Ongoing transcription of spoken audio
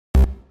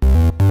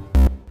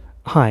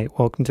Hi,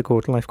 welcome to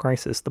Quarter Life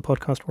Crisis, the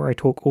podcast where I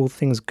talk all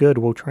things good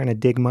while trying to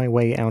dig my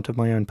way out of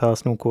my own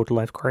personal quarter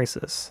life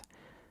crisis.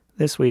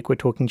 This week we're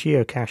talking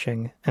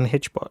geocaching and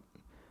Hitchbot.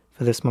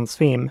 For this month's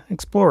theme,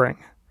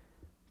 exploring.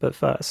 But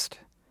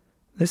first,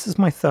 this is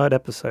my third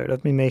episode.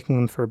 I've been making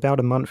them for about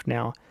a month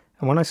now,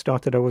 and when I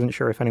started I wasn't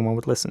sure if anyone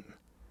would listen.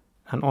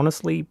 And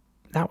honestly,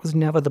 that was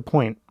never the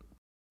point.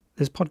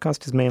 This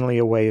podcast is mainly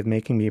a way of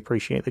making me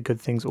appreciate the good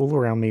things all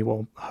around me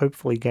while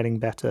hopefully getting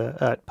better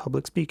at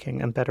public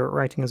speaking and better at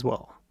writing as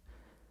well.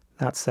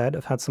 That said,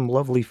 I've had some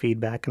lovely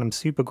feedback and I'm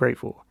super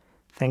grateful.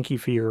 Thank you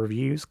for your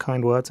reviews,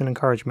 kind words, and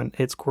encouragement.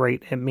 It's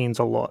great, it means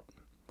a lot.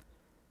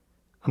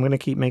 I'm going to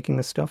keep making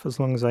this stuff as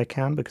long as I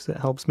can because it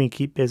helps me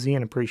keep busy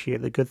and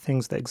appreciate the good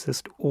things that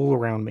exist all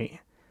around me.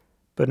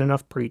 But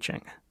enough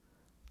preaching.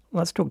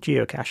 Let's talk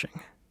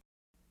geocaching.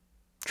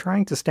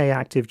 Trying to stay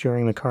active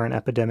during the current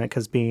epidemic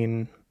has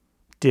been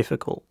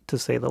difficult, to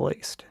say the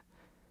least.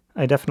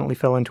 I definitely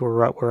fell into a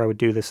rut where I would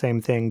do the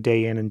same thing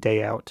day in and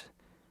day out,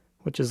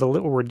 which is a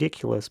little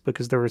ridiculous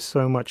because there is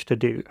so much to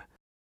do.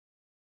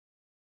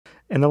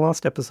 In the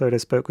last episode I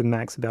spoke with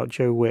Max about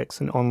Joe Wicks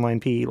and online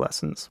PE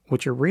lessons,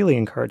 which are really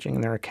encouraging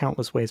and there are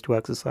countless ways to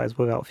exercise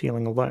without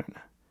feeling alone.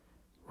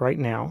 Right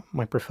now,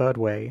 my preferred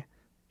way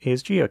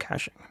is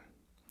geocaching.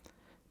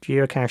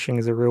 Geocaching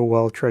is a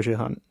real-world treasure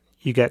hunt.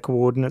 You get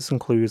coordinates and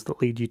clues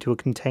that lead you to a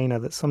container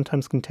that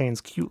sometimes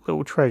contains cute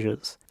little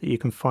treasures that you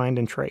can find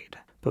and trade,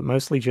 but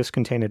mostly just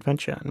contain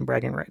adventure and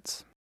bragging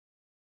rights.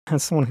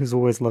 As someone who's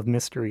always loved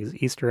mysteries,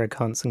 Easter egg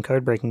hunts, and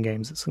code-breaking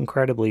games, it's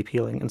incredibly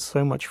appealing and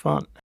so much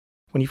fun.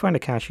 When you find a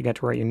cache, you get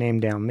to write your name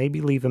down, maybe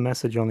leave a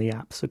message on the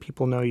app so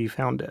people know you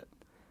found it.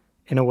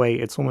 In a way,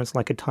 it's almost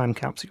like a time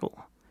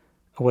capsule,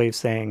 a way of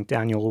saying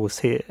Daniel was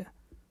here,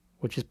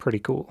 which is pretty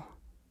cool.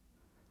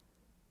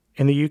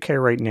 In the UK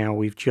right now,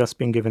 we've just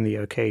been given the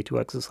okay to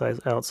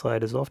exercise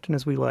outside as often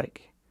as we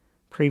like.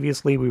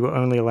 Previously, we were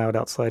only allowed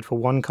outside for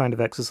one kind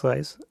of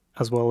exercise,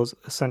 as well as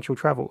essential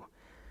travel,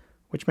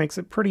 which makes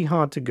it pretty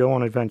hard to go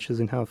on adventures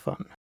and have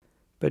fun.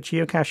 But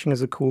geocaching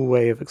is a cool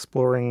way of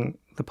exploring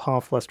the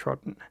path less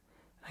trodden,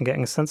 and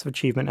getting a sense of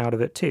achievement out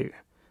of it too,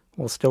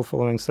 while still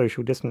following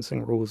social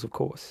distancing rules, of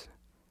course.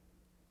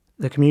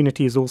 The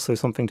community is also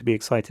something to be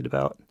excited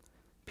about.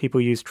 People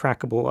use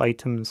trackable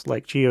items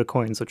like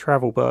geocoins or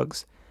travel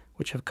bugs,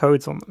 which have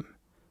codes on them.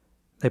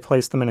 They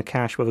place them in a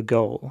cache with a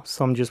goal.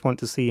 Some just want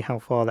to see how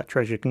far that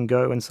treasure can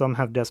go, and some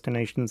have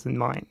destinations in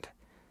mind.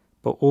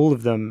 But all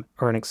of them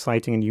are an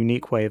exciting and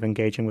unique way of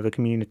engaging with a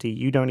community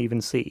you don't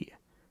even see,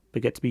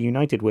 but get to be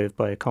united with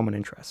by a common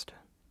interest.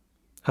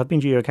 I've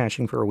been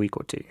geocaching for a week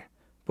or two,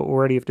 but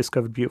already have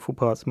discovered beautiful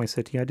parts of my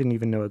city I didn't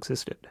even know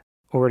existed.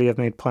 Already have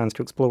made plans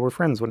to explore with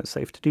friends when it's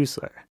safe to do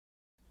so.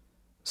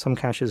 Some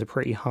caches are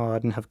pretty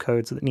hard and have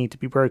codes that need to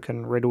be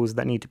broken, riddles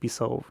that need to be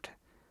solved,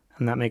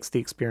 and that makes the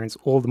experience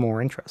all the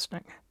more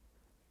interesting.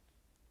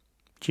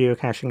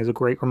 Geocaching is a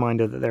great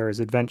reminder that there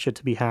is adventure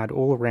to be had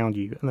all around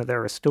you and that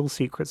there are still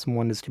secrets and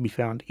wonders to be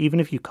found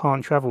even if you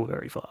can't travel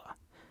very far.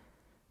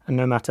 And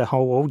no matter how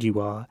old you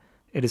are,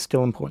 it is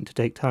still important to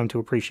take time to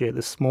appreciate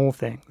the small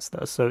things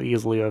that are so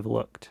easily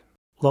overlooked.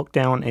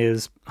 Lockdown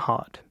is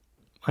hard.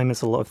 I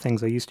miss a lot of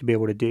things I used to be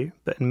able to do,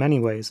 but in many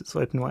ways it's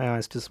opened my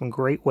eyes to some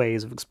great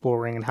ways of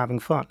exploring and having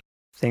fun,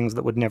 things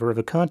that would never have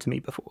occurred to me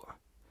before.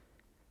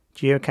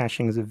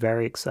 Geocaching is a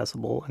very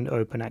accessible and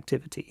open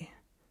activity.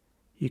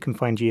 You can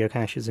find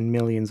geocaches in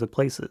millions of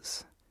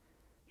places.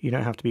 You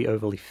don't have to be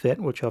overly fit,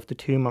 which after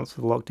 2 months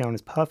of lockdown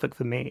is perfect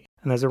for me,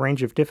 and there's a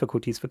range of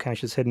difficulties for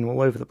caches hidden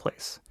all over the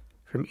place,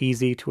 from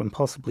easy to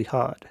impossibly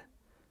hard.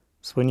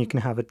 So when you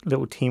can have a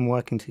little team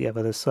working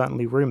together, there's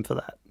certainly room for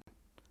that.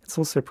 It's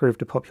also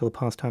proved a popular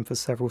pastime for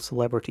several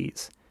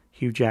celebrities: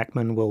 Hugh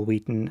Jackman, Will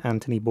Wheaton,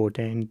 Anthony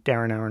Bourdain,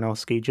 Darren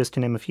Aronofsky, just to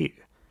name a few.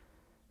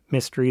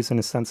 Mysteries and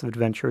a sense of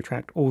adventure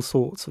attract all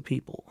sorts of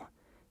people,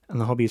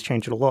 and the hobby has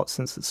changed a lot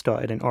since it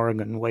started in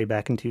Oregon way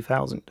back in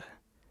 2000.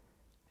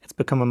 It's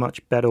become a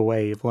much better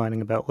way of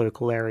learning about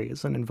local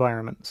areas and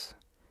environments.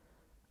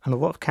 And a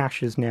lot of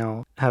caches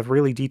now have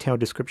really detailed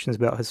descriptions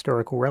about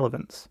historical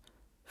relevance,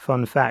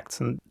 fun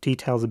facts, and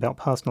details about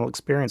personal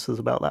experiences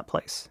about that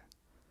place.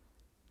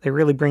 They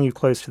really bring you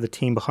close to the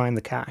team behind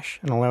the cache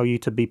and allow you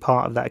to be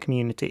part of that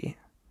community.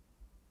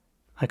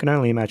 I can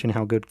only imagine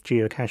how good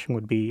geocaching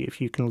would be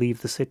if you can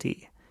leave the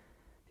city.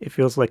 It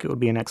feels like it would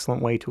be an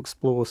excellent way to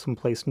explore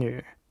someplace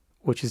new,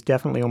 which is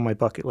definitely on my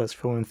bucket list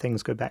for when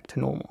things go back to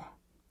normal.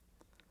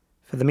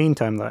 For the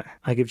meantime though,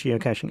 I give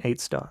geocaching 8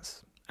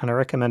 stars, and I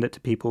recommend it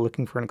to people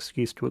looking for an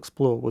excuse to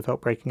explore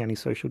without breaking any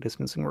social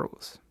distancing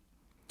rules.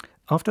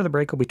 After the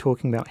break I'll be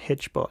talking about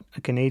Hitchbot,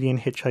 a Canadian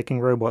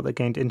hitchhiking robot that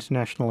gained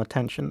international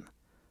attention.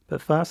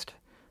 But first,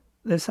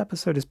 this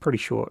episode is pretty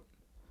short.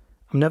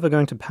 I'm never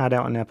going to pad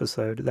out an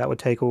episode, that would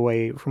take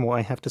away from what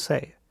I have to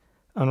say.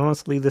 And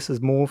honestly, this is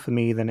more for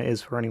me than it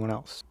is for anyone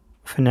else.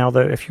 For now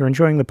though, if you're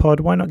enjoying the pod,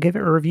 why not give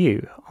it a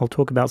review? I'll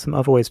talk about some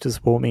other ways to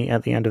support me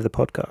at the end of the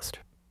podcast.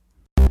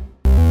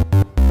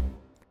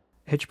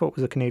 Hitchbot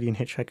was a Canadian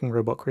hitchhiking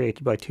robot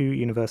created by 2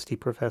 university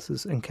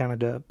professors in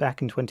Canada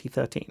back in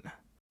 2013.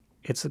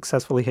 It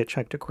successfully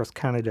hitchhiked across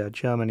Canada,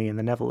 Germany, and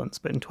the Netherlands,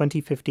 but in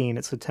 2015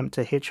 its attempt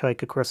to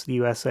hitchhike across the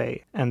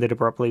USA ended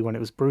abruptly when it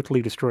was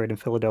brutally destroyed in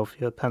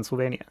Philadelphia,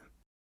 Pennsylvania.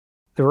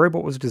 The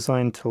robot was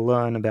designed to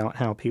learn about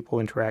how people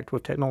interact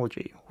with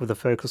technology, with a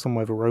focus on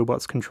whether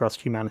robots can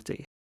trust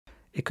humanity.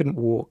 It couldn't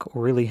walk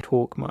or really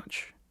talk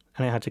much,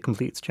 and it had to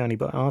complete its journey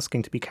by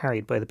asking to be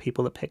carried by the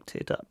people that picked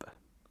it up.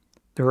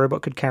 The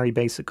robot could carry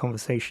basic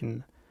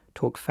conversation,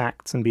 talk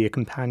facts, and be a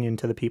companion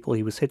to the people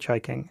he was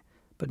hitchhiking,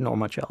 but not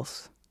much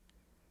else.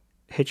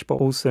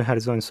 Hitchbot also had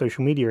his own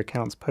social media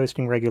accounts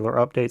posting regular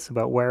updates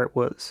about where it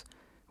was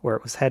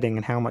heading,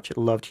 and how much it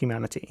loved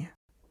humanity.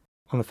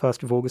 On the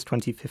 1st of August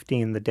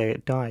 2015, the day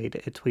it died,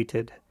 it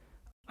tweeted,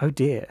 "Oh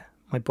dear,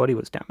 my body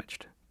was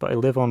damaged, but I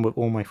live on with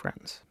all my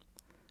friends.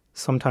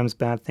 Sometimes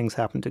bad things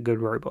happen to good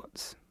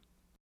robots."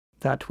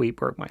 That tweet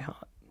broke my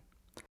heart.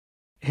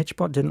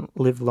 Hitchbot didn't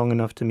live long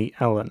enough to meet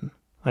Ellen.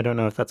 I don't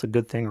know if that's a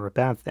good thing or a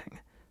bad thing,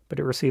 but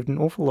it received an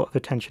awful lot of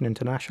attention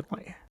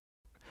internationally.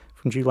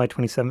 From July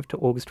 27th to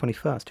August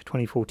 21st,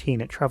 2014,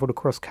 it travelled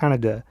across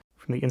Canada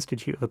from the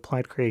Institute of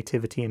Applied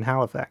Creativity in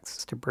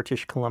Halifax to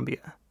British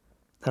Columbia.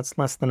 That's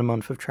less than a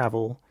month of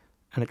travel,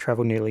 and it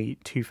travelled nearly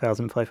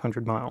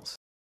 2,500 miles.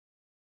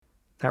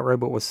 That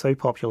robot was so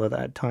popular that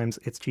at times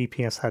its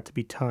GPS had to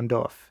be turned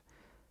off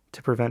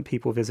to prevent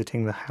people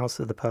visiting the house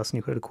of the person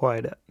who had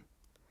acquired it.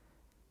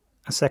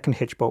 A second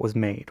Hitchbot was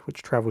made,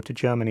 which travelled to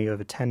Germany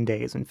over 10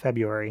 days in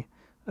February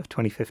of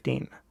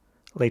 2015,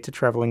 later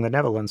travelling the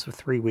Netherlands for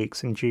 3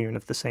 weeks in June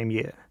of the same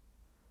year.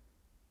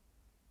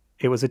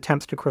 It was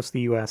attempts to cross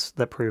the US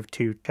that proved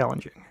too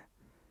challenging.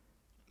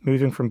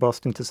 Moving from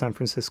Boston to San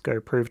Francisco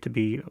proved to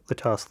be the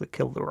task that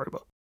killed the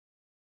robot.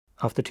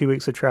 After 2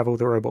 weeks of travel,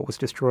 the robot was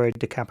destroyed,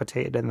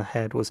 decapitated, and the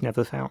head was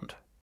never found.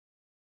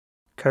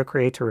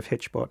 Co-creator of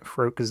Hitchbot,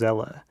 Froke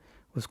Zeller,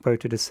 was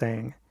quoted as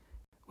saying,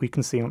 "We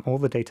can see on all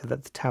the data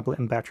that the tablet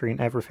and battery and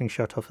everything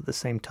shut off at the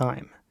same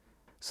time,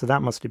 so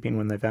that must have been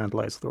when they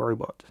vandalized the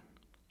robot."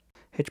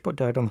 Hitchbot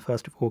died on the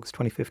 1st of August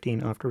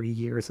 2015 after a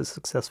year as a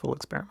successful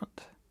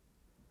experiment.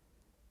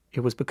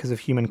 It was because of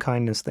human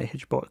kindness that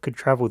Hitchbot could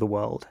travel the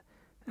world,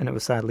 and it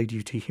was sadly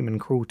due to human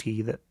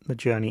cruelty that the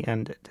journey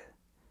ended.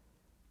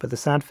 But the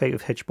sad fate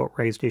of Hitchbot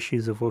raised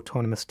issues of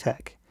autonomous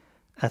tech,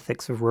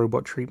 ethics of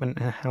robot treatment,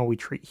 and how we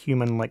treat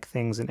human-like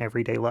things in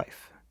everyday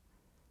life.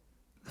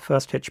 The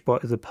first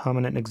Hitchbot is a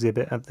permanent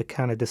exhibit at the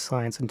Canada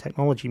Science and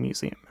Technology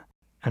Museum,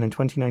 and in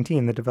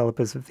 2019 the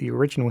developers of the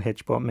original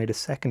Hitchbot made a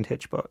second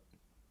Hitchbot,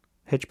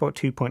 Hitchbot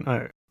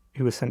 2.0,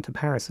 who was sent to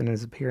Paris and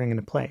is appearing in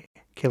a play,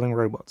 Killing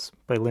Robots,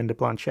 by Linda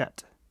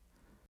Blanchette.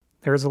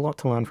 There is a lot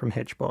to learn from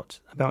Hitchbot,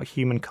 about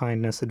human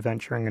kindness,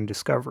 adventuring, and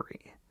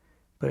discovery,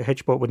 but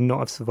Hitchbot would not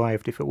have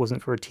survived if it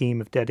wasn't for a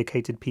team of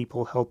dedicated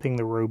people helping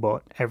the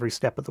robot every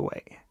step of the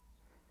way.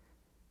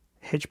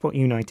 Hitchbot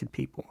united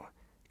people,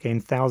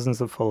 gained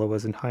thousands of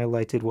followers, and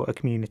highlighted what a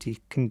community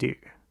can do.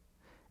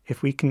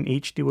 If we can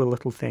each do a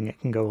little thing, it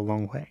can go a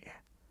long way.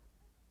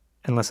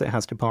 Unless it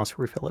has to pass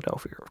through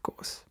Philadelphia, of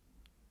course.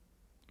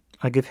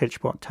 I give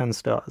Hitchbot 10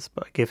 stars,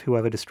 but I give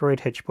whoever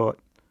destroyed Hitchbot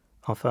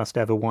our first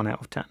ever 1 out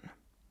of 10.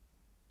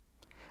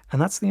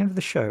 And that's the end of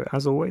the show.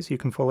 As always, you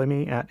can follow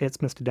me at It's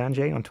Mr.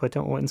 Danjay on Twitter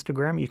or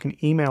Instagram. You can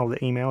email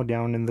the email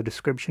down in the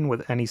description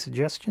with any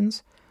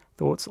suggestions,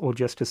 thoughts, or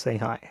just to say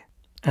hi.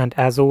 And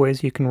as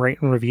always, you can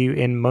rate and review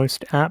in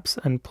most apps,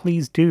 and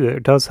please do.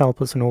 It does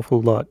help us an awful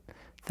lot.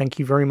 Thank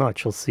you very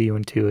much. I'll see you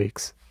in 2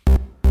 weeks.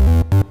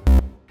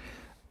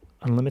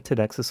 Unlimited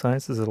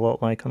exercise is a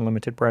lot like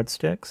unlimited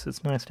breadsticks.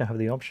 It's nice to have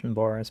the option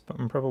bars, but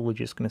I'm probably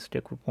just going to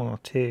stick with 1 or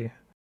 2.